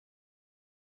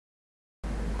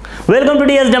Welcome to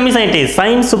DS Dummy Scientist,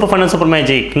 Science Super Fun and Super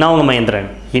Magic. நான் உங்க மகேந்திரன்.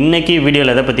 இன்னைக்கு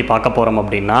வீடியோல எதை பத்தி பார்க்க போறோம்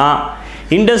அப்படின்னா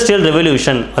இண்டஸ்ட்ரியல்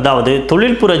ரெவல்யூஷன், அதாவது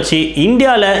தொழில் புரட்சி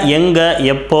இந்தியாவில் எங்கே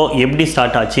எப்போ எப்படி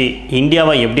ஸ்டார்ட் ஆச்சு,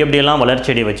 இந்தியாவை எப்படியெல்லாம்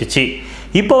வளர்ச்சி அடைய வச்சுச்சு,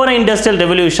 இப்போ வர இண்டஸ்ட்ரியல்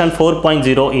ரெவல்யூஷன்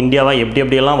 4.0 இந்தியாவை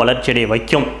எப்படியெல்லாம் வளர்ச்சி அடைய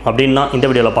வைக்கும் அப்படின்னு இந்த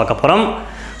வீடியோவில் பார்க்க போகிறோம்.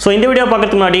 ஸோ இந்த வீடியோ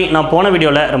பார்க்கறதுக்கு முன்னாடி நான் போன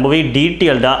வீடியோவில் ரொம்பவே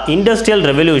டீட்டெயில்டாக இண்டஸ்ட்ரியல்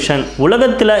ரெவல்யூஷன்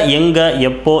உலகத்தில் எங்கே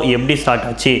எப்போ எப்படி ஸ்டார்ட்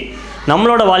ஆச்சு,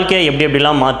 நம்மளோட வாழ்க்கையை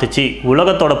எப்படியெல்லாம் மாற்றுச்சு,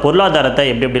 உலகத்தோட பொருளாதாரத்தை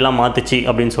எப்படியெல்லாம் மாற்றுச்சு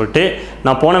அப்படின்னு சொல்லிட்டு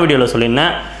நான் போன வீடியோவில்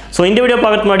சொல்லியிருந்தேன். ஸோ இந்த வீடியோ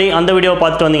பார்க்கறதுக்கு முன்னாடி அந்த வீடியோவை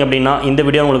பார்த்துட்டு வந்தீங்க அப்படின்னா இந்த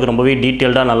வீடியோ உங்களுக்கு ரொம்பவே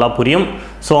டீட்டெயில்டாக நல்லா புரியும்.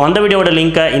 ஸோ அந்த வீடியோட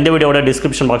லிங்க்கை இந்த வீடியோட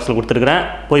டிஸ்கிரிப்ஷன் பாக்ஸில் கொடுத்துருக்குறேன்,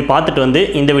 போய் பார்த்துட்டு வந்து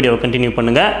இந்த வீடியோவை கண்டினியூ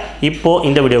பண்ணுங்கள். இப்போது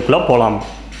இந்த வீடியோக்குள்ளே போகலாம்.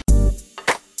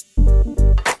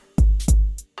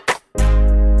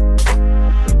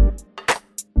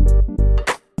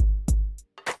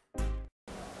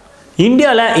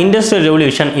 இந்தியாவில் இண்டஸ்ட்ரியல்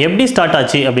ரெவல்யூஷன் எப்படி ஸ்டார்ட்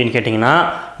ஆச்சு அப்படின்னு கேட்டிங்கன்னா,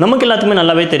 நமக்கு எல்லாத்துக்குமே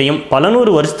நல்லாவே தெரியும். பல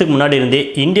நூறு வருஷத்துக்கு முன்னாடி இருந்தே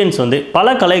இந்தியன்ஸ்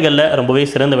பல கலைகளில் ரொம்பவே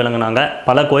சிறந்து விளங்கினாங்க.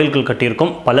 பல கோயில்கள்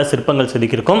கட்டியிருக்கும், பல சிற்பங்கள்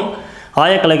செதுக்கியிருக்கும்.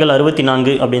 ஆயக்கலைகள்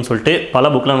 64 அப்படின்னு சொல்லிட்டு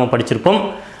பல புக்கில் நம்ம படிச்சிருப்போம்.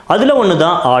 அதில் ஒன்று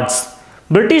தான் ஆர்ட்ஸ்.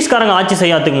 பிரிட்டிஷ்காரங்க ஆட்சி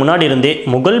செய்யறதுக்கு முன்னாடி இருந்தே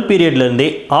முகல் பீரியட்லேருந்தே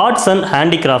ஆர்ட்ஸ் அண்ட்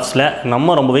ஹேண்டிகிராஃப்ட்ஸில்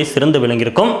நம்ம ரொம்பவே சிறந்து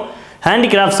விளங்கியிருக்கோம்.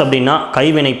 ஹேண்டிகிராஃப்ட்ஸ் அப்படின்னா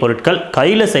கைவினை பொருட்கள்,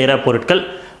 கையில் செய்கிற பொருட்கள்.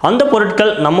 அந்த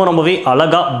பொருட்கள் நம்ம ரொம்பவே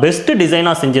அழகாக பெஸ்ட்டு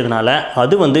டிசைனாக செஞ்சதுனால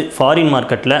அது ஃபாரின்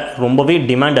மார்க்கெட்டில் ரொம்பவே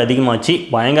டிமாண்ட் அதிகமாச்சு,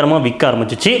 பயங்கரமாக விற்க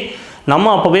ஆரம்பிச்சிச்சு.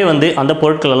 நம்ம அப்போவே அந்த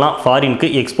பொருட்களெல்லாம் ஃபாரினுக்கு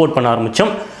எக்ஸ்போர்ட் பண்ண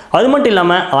ஆரம்பித்தோம். அது மட்டும்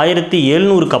இல்லாமல்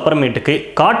 1700க்கு அப்புறமேட்டுக்கு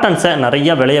காட்டன்ஸை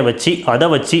நிறையா விளைய வச்சு அதை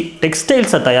வச்சு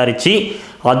டெக்ஸ்டைல்ஸை தயாரித்து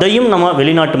அதையும் நம்ம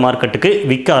வெளிநாட்டு மார்க்கெட்டுக்கு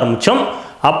விற்க ஆரம்பித்தோம்.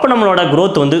 அப்போ நம்மளோட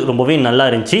க்ரோத் ரொம்பவே நல்லா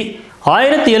இருந்துச்சு.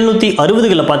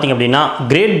 1760களில் பார்த்திங்க அப்படின்னா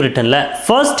கிரேட் பிரிட்டனில்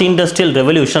ஃபர்ஸ்ட் இண்டஸ்ட்ரியல்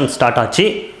ரெவல்யூஷன் ஸ்டார்ட் ஆச்சு.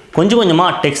 கொஞ்சம்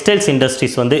கொஞ்சமாக டெக்ஸ்டைல்ஸ்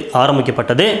இண்டஸ்ட்ரீஸ்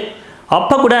ஆரம்பிக்கப்பட்டது.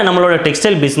 அப்போ கூட நம்மளோட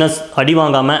டெக்ஸ்டைல் பிஸ்னஸ் அடி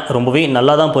வாங்காமல் ரொம்பவே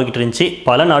நல்லா தான் போய்கிட்டு இருந்துச்சு.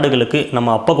 பல நாடுகளுக்கு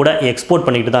நம்ம அப்போ கூட எக்ஸ்போர்ட்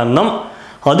பண்ணிக்கிட்டு தான் இருந்தோம்.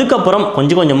 அதுக்கப்புறம்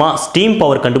கொஞ்சம் கொஞ்சமாக ஸ்டீம்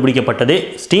பவர் கண்டுபிடிக்கப்பட்டது.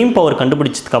 ஸ்டீம் பவர்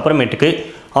கண்டுபிடிச்சதுக்கு அப்புறமேட்டுக்கு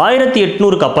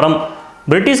 1800க்கு அப்புறம்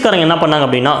பிரிட்டிஷ்காரங்க என்ன பண்ணாங்க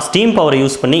அப்படின்னா ஸ்டீம் பவரை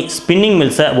யூஸ் பண்ணி ஸ்பின்னிங்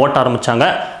மில்ஸை ஓட்ட ஆரம்பித்தாங்க.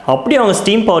 அப்படி அவங்க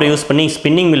ஸ்டீம் பவரை யூஸ் பண்ணி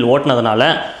ஸ்பின்னிங் மில் ஓட்டினதுனால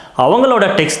அவங்களோட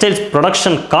டெக்ஸ்டைல்ஸ்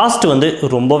ப்ரொடக்ஷன் காஸ்ட்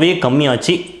ரொம்பவே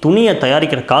கம்மியாச்சு. துணியை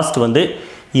தயாரிக்கிற காஸ்ட்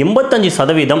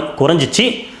 85% குறைஞ்சிச்சு.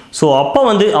 ஸோ அப்போ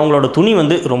அவங்களோட துணி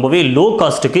ரொம்பவே லோ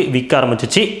காஸ்ட்டுக்கு விற்க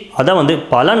ஆரம்பிச்சிச்சு. அதை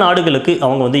பல நாடுகளுக்கு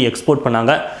அவங்க எக்ஸ்போர்ட்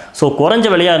பண்ணாங்க. ஸோ குறைஞ்ச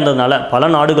விலையாக இருந்ததுனால பல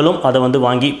நாடுகளும் அதை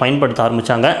வாங்கி பயன்படுத்த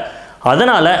ஆரம்பித்தாங்க.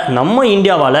 அதனால் நம்ம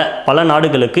இந்தியாவால் பல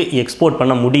நாடுகளுக்கு எக்ஸ்போர்ட்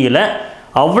பண்ண முடியல,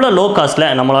 அவ்வளோ லோ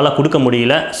காஸ்ட்டில் நம்மளால் கொடுக்க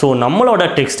முடியல. ஸோ நம்மளோட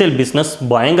டெக்ஸ்டைல் பிஸ்னஸ்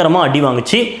பயங்கரமாக அடி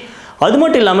வாங்குச்சு. அது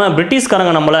மட்டும் இல்லாமல்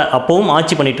பிரிட்டிஷ்காரங்க நம்மளை அப்போவும்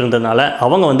ஆட்சி பண்ணிட்டு இருந்ததுனால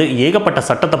அவங்க ஏகப்பட்ட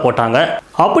சட்டத்தை போட்டாங்க.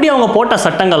 அப்படி அவங்க போட்ட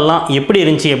சட்டங்கள்லாம் எப்படி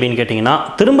இருந்துச்சு அப்படின்னு கேட்டிங்கன்னா,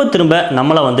 திரும்ப திரும்ப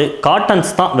நம்மளை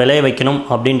காட்டன்ஸ் தான் விளைய வைக்கணும்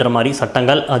அப்படின்ற மாதிரி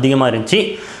சட்டங்கள் அதிகமாக இருந்துச்சு.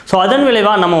 ஸோ அதன்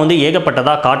விளைவாக நம்ம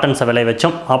ஏகப்பட்டதாக காட்டன்ஸை விளைய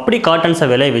வச்சோம். அப்படி காட்டன்ஸை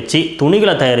விளைய வச்சு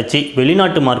துணிகளை தயாரித்து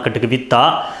வெளிநாட்டு மார்க்கெட்டுக்கு விற்றா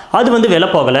அது விலை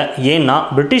போகலை. ஏன்னா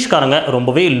பிரிட்டிஷ்காரங்க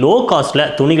ரொம்பவே லோ காஸ்ட்டில்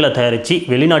துணிகளை தயாரித்து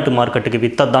வெளிநாட்டு மார்க்கெட்டுக்கு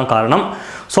விற்றது தான் காரணம்.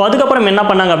 ஸோ அதுக்கப்புறம் என்ன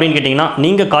பண்ணாங்க அப்படின்னு கேட்டிங்கன்னா,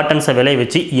 நீங்கள் காட்டன்ஸை விளைய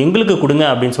வச்சு எங்களுக்கு கொடுங்க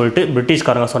அப்படின்னு சொல்லிட்டு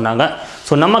பிரிட்டிஷ்காரங்க சொன்னாங்க.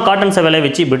 ஸோ நம்ம காட்டன்ஸை விளைய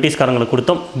வச்சு பிரிட்டிஷ்காரங்களுக்கு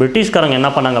கொடுத்தோம். பிரிட்டிஷ்காரங்க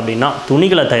என்ன பண்ணாங்க அப்படின்னா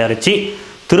துணிகளை தயாரித்து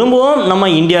திரும்பவும் நம்ம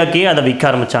இந்தியாவுக்கே அதை விற்க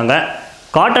ஆரம்பித்தாங்க.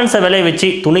 காட்டன்ஸை விளைய வச்சு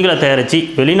துணிகளை தயாரித்து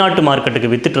வெளிநாட்டு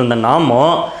மார்க்கெட்டுக்கு விற்றுட்டு இருந்த நாம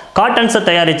காட்டன்ஸை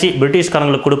தயாரித்து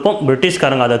பிரிட்டிஷ்காரங்களுக்கு கொடுப்போம்.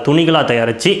 பிரிட்டிஷ்காரங்க அதை துணிகளாக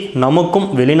தயாரித்து நமக்கும்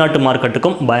வெளிநாட்டு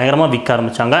மார்க்கெட்டுக்கும் பயங்கரமாக விற்க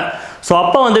ஆரம்பித்தாங்க. ஸோ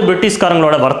அப்போ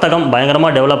பிரிட்டிஷ்காரங்களோட வர்த்தகம்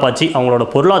பயங்கரமாக டெவலப் ஆச்சு. அவங்களோட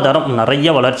பொருளாதாரம்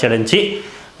நிறைய வளர்ச்சி அடைஞ்சி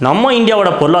நம்ம இந்தியாவோட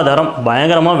பொருளாதாரம்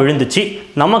பயங்கரமாக விழுந்துச்சு.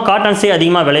 நம்ம காட்டன்ஸே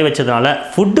அதிகமாக விளைய வச்சதுனால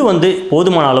ஃபுட்டு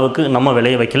போதுமான அளவுக்கு நம்ம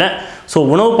விளைய வைக்கல. ஸோ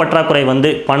உணவு பற்றாக்குறை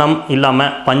பணம்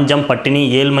இல்லாமல் பஞ்சம், பட்டினி,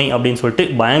 ஏழ்மை அப்படின்னு சொல்லிட்டு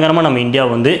பயங்கரமாக நம்ம இந்தியா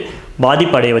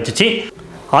பாதிப்பு அடைய வச்சுச்சு.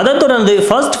 அதை தொடர்ந்து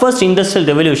ஃபர்ஸ்ட் இண்டஸ்ட்ரியல்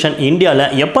ரெவல்யூஷன் இந்தியாவில்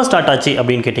எப்போ ஸ்டார்ட் ஆச்சு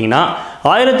அப்படின்னு கேட்டிங்கன்னா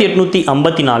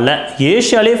 1854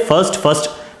 ஏஷியாவிலே ஃபர்ஸ்ட்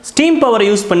ஸ்டீம் பவரை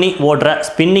யூஸ் பண்ணி ஓடுற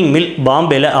ஸ்பின்னிங் மில்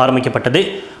பாம்பேயில் ஆரம்பிக்கப்பட்டது.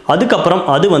 அதுக்கப்புறம்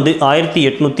அது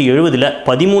 1870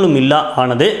 13 மில்லாக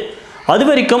ஆனது. அது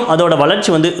வரைக்கும் அதோட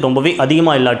வளர்ச்சி ரொம்பவே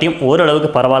அதிகமாக இல்லாட்டியும் ஓரளவுக்கு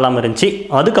பரவாயில்லாமல் இருந்துச்சு.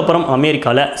 அதுக்கப்புறம்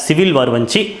அமெரிக்காவில் சிவில் வார்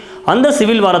வந்துச்சு. அந்த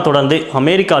சிவில் வாரை தொடர்ந்து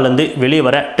அமெரிக்காவிலேருந்து வெளியே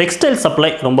வர டெக்ஸ்டைல் சப்ளை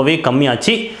ரொம்பவே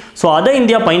கம்மியாச்சு. ஸோ அதை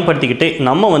இந்தியா பயன்படுத்திக்கிட்டு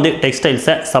நம்ம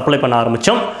டெக்ஸ்டைல்ஸை சப்ளை பண்ண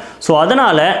ஆரம்பித்தோம். ஸோ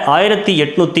அதனால்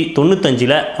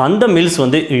 1895 அந்த மில்ஸ்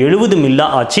 70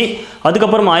 மில்லாக ஆச்சு.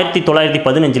 அதுக்கப்புறம்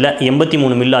 1915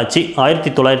 83 மில் ஆச்சு.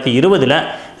 1920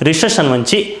 ரிசெஷன்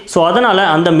வந்துச்சு. ஸோ அதனால்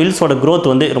அந்த மில்ஸோட க்ரோத்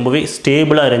ரொம்பவே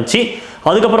ஸ்டேபிளாக இருந்துச்சு.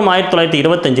 அதுக்கப்புறம்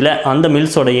 1925 அந்த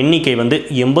மில்ஸோட எண்ணிக்கை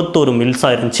 81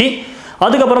 மில்ஸாக இருந்துச்சு.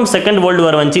 அதுக்கப்புறம் செகண்ட் வேர்ல்டு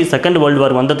வார் வந்துச்சு. செகண்ட் வேர்ல்டு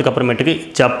வார் வந்ததுக்கு அப்புறமேட்டுக்கு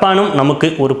ஜப்பானும் நமக்கு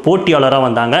ஒரு போட்டியாளராக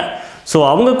வந்தாங்க. ஸோ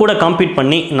அவங்க கூட காம்பீட்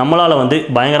பண்ணி நம்மளால் வந்து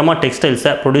பயங்கரமாக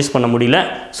டெக்ஸ்டைல்ஸை ப்ரொடியூஸ் பண்ண முடியல.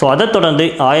 ஸோ அதை தொடர்ந்து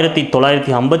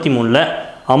 1953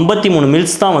 53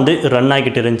 மில்ஸ் தான் வந்து ரன்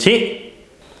ஆகிட்டு இருந்துச்சு.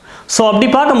 ஸோ அப்படி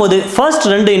பார்க்கும்போது ஃபர்ஸ்ட்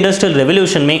 2 இண்டஸ்ட்ரியல்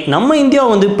ரெவல்யூஷனுமே நம்ம இந்தியாவை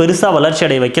வந்து பெருசாக வளர்ச்சி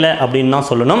அடைய வைக்கல அப்படின்னு தான்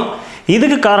சொல்லணும்.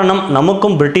 இதுக்கு காரணம்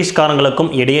நமக்கும்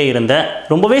பிரிட்டிஷ்காரங்களுக்கும் இடையே இருந்த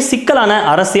ரொம்பவே சிக்கலான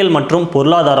அரசியல் மற்றும்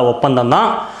பொருளாதார ஒப்பந்தம் தான்.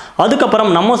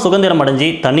 அதுக்கப்புறம் நம்ம சுதந்திரம் அடைஞ்சி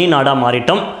தனி நாடாக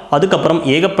மாறிட்டோம். அதுக்கப்புறம்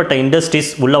ஏகப்பட்ட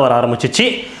இண்டஸ்ட்ரீஸ் உள்ள வர ஆரம்பிச்சிச்சு.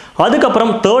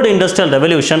 அதுக்கப்புறம் தேர்ட் இண்டஸ்ட்ரியல்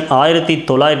ரெவல்யூஷன்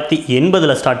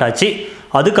 1980 ஸ்டார்ட் ஆச்சு.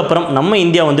 அதுக்கப்புறம் நம்ம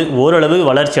இந்தியா வந்து ஓரளவு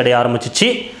வளர்ச்சி அடைய ஆரம்பிச்சிச்சு.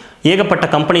 ஏகப்பட்ட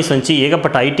கம்பெனிஸ் வந்துச்சு,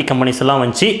 ஏகப்பட்ட ஐடி கம்பெனிஸ் எல்லாம்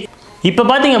வந்துச்சு. இப்போ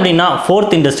பார்த்தீங்க அப்படின்னா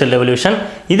ஃபோர்த் இண்டஸ்ட்ரியல் ரெவல்யூஷன்,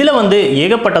 இதில் வந்து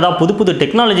ஏகப்பட்டதாக புது புது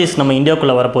டெக்னாலஜிஸ் நம்ம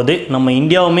இந்தியாவுக்குள்ளே வரப்போகுது. நம்ம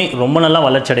இந்தியாவுமே ரொம்ப நல்லா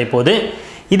வளர்ச்சி அடைய போகுது.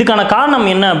 இதுக்கான காரணம்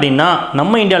என்ன அப்படின்னா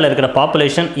நம்ம இந்தியாவில் இருக்கிற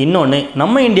பாப்புலேஷன், இன்னொன்று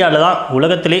நம்ம இந்தியாவில் தான்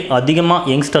உலகத்திலே அதிகமாக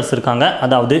யங்ஸ்டர்ஸ் இருக்காங்க,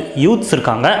 அதாவது யூத்ஸ்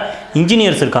இருக்காங்க,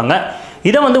 இன்ஜினியர்ஸ் இருக்காங்க.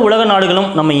 இதை வந்து உலக நாடுகளும்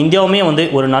நம்ம இந்தியாவுமே வந்து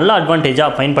ஒரு நல்ல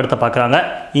அட்வான்டேஜாக பயன்படுத்த பார்க்குறாங்க.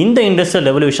 இந்த இண்டஸ்ட்ரியல்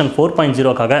ரெவல்யூஷன்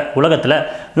 4.0க்காக உலகத்தில்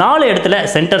 4 இடத்துல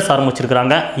centres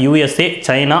ஆரம்பிச்சிருக்கிறாங்க. USA,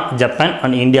 China, Japan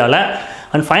and இந்தியாவில்.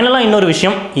 அண்ட் ஃபைனலாக இன்னொரு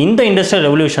விஷயம், இந்த இண்டஸ்ட்ரியல்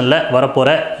ரெவல்யூஷனில் வரப்போகிற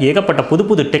ஏகப்பட்ட புது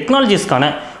புது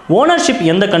டெக்னாலஜிஸ்க்கான ஓனர்ஷிப்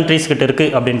எந்த கண்ட்ரீஸ் கிட்ட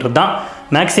இருக்குது அப்படின்றது தான்.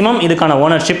 மேக்ஸிமம் இதுக்கான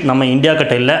ஓனர்ஷிப் நம்ம இந்தியா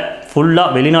கிட்ட இல்லை,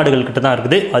 ஃபுல்லாக வெளிநாடுகள் கிட்ட தான்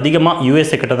இருக்குது. அதிகமாக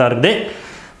USA கிட்ட தான் இருக்குது.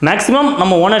 மேக்ஸிமம்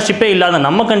நம்ம ஓனர்ஷிப்பே இல்லாத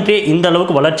நம்ம கண்ட்ரியே இந்த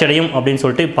அளவுக்கு வளர்ச்சி அடையும் அப்படின்னு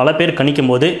சொல்லிட்டு பல பேர் கணிக்கும்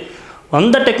போது,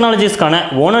 அந்த டெக்னாலஜிஸ்க்கான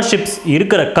ஓனர்ஷிப்ஸ்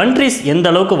இருக்கிற கண்ட்ரிஸ் எந்த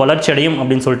அளவுக்கு வளர்ச்சி அடையும்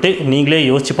அப்படின்னு சொல்லிட்டு நீங்களே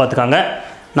யோசிச்சு பார்த்துக்காங்க.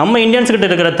 நம்ம இந்தியன்ஸ்கிட்ட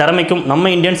இருக்கிற திறமைக்கும், நம்ம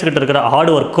இந்தியன்ஸ்கிட்ட இருக்கிற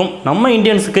ஹார்ட் ஒர்க்கும், நம்ம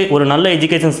இந்தியன்ஸுக்கு ஒரு நல்ல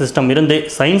எஜுகேஷன் சிஸ்டம் இருந்து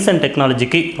சயின்ஸ் அண்ட்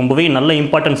டெக்னாலஜிக்கு ரொம்பவே நல்ல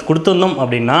இம்பார்ட்டன்ஸ் கொடுத்துருந்தோம்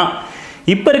அப்படின்னா,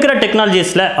 இப்போ இருக்கிற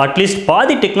டெக்னாலஜிஸில் அட்லீஸ்ட்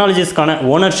பாதி டெக்னாலஜிஸ்க்கான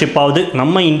ஓனர்ஷிப்பாவது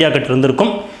நம்ம இந்தியா கிட்ட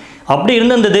இருந்திருக்கும். அப்படி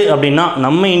இருந்தது அப்படின்னா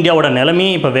நம்ம இந்தியாவோட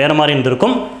நிலைமையே இப்போ வேறு மாதிரி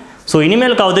இருந்திருக்கும். ஸோ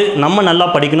இனிமேலுக்காவது நம்ம நல்லா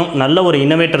படிக்கணும், நல்ல ஒரு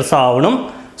இன்னோவேட்டர்ஸாக ஆகணும்.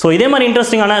 ஸோ இதே மாதிரி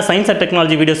இன்ட்ரெஸ்டிங்கான சயின்ஸ் அண்ட்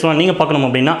டெக்னாலஜி வீடியோஸ்லாம் நீங்கள் பார்க்கணும்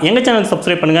அப்படின்னா எங்கள் சேனலுக்கு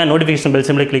சப்ஸ்கிரைப் பண்ணுங்கள், நோட்டிஃபிகேஷன் பெல்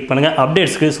சிம்பிளை கிளிக் பண்ணுங்கள்,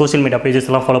 அப்டேட்ஸ்க்கு சோஷியல் மீடியா பேஜஸ்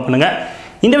எல்லாம் ஃபாலோ பண்ணுங்கள்.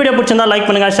 இந்த வீடியோ பிடிச்சிருந்தா லைக்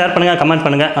பண்ணுங்கள், ஷேர் பண்ணுங்கள், கமெண்ட்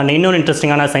பண்ணுங்கள். அண்ட் இன்னொரு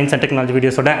இன்ட்ரெஸ்டிங்கான சயின்ஸ் அண்ட் டெக்னாலஜி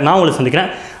வீடியோஸோட நான் உங்களை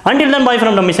சந்திக்கிறேன். Until then, bye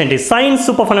from Dummy Scientist. Science,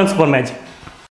 super fun and super magic.